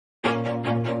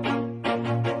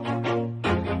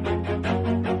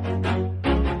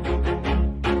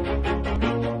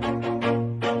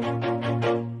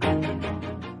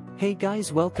Hey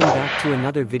guys, welcome back to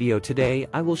another video. Today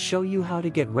I will show you how to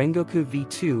get Rengoku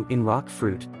V2 in Rock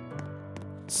Fruit.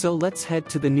 So let's head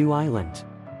to the new island.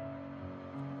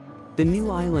 The new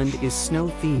island is snow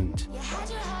themed.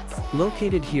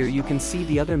 Located here you can see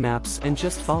the other maps and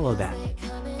just follow that.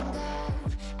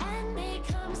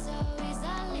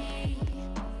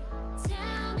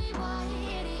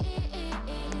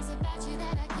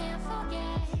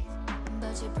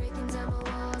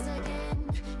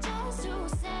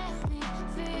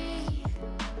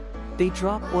 They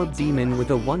drop Orb Demon with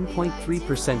a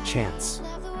 1.3% chance.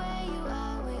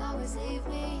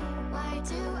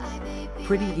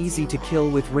 Pretty easy to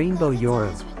kill with Rainbow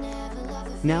Yoru.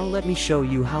 Now let me show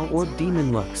you how Orb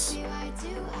Demon looks.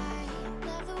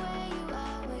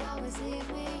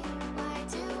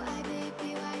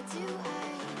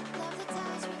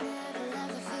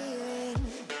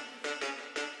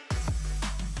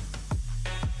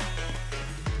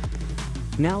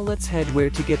 Now let's head where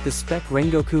to get the spec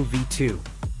Rengoku V2.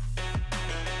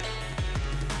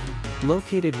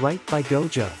 Located right by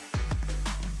Gojo.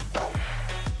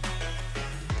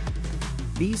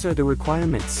 These are the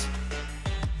requirements.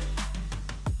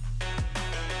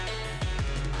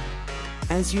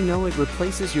 As you know, it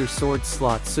replaces your sword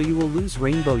slot, so you will lose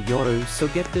Rainbow Yoru, so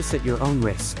get this at your own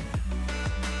risk.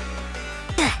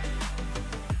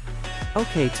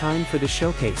 Okay, time for the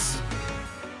showcase.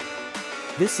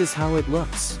 This is how it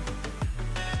looks.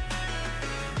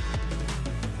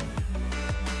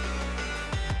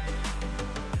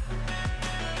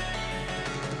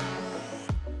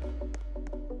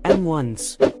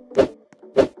 M1s.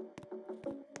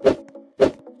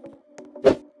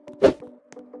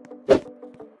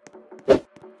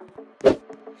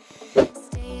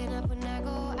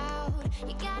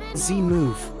 Z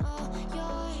move.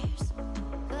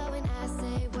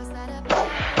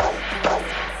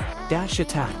 Dash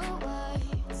attack.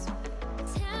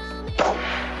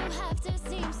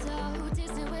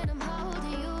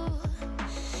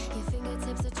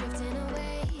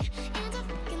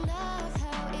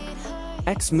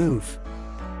 X move.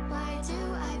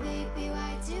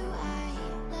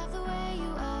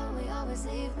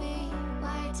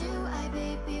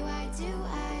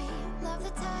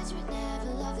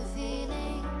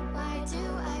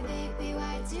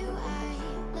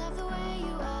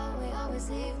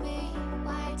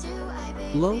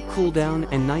 Low cooldown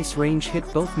and nice range, hit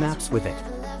both maps with it.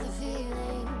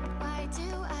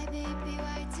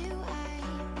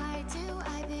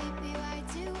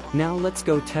 Now let's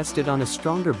go test it on a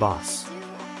stronger boss.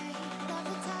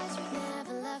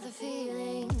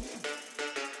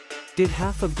 Did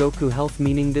half of Goku health,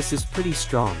 meaning this is pretty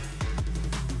strong.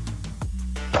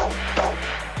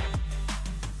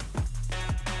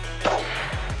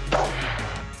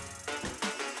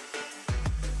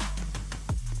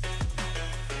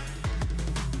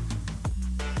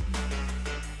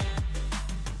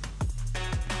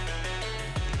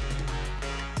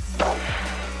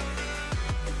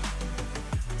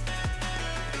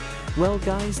 Well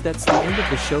guys, that's the end of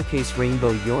the showcase.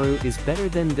 Rainbow Yoru is better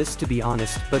than this, to be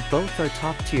honest, but both are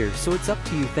top tier, so it's up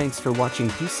to you. Thanks for watching.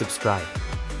 Please subscribe.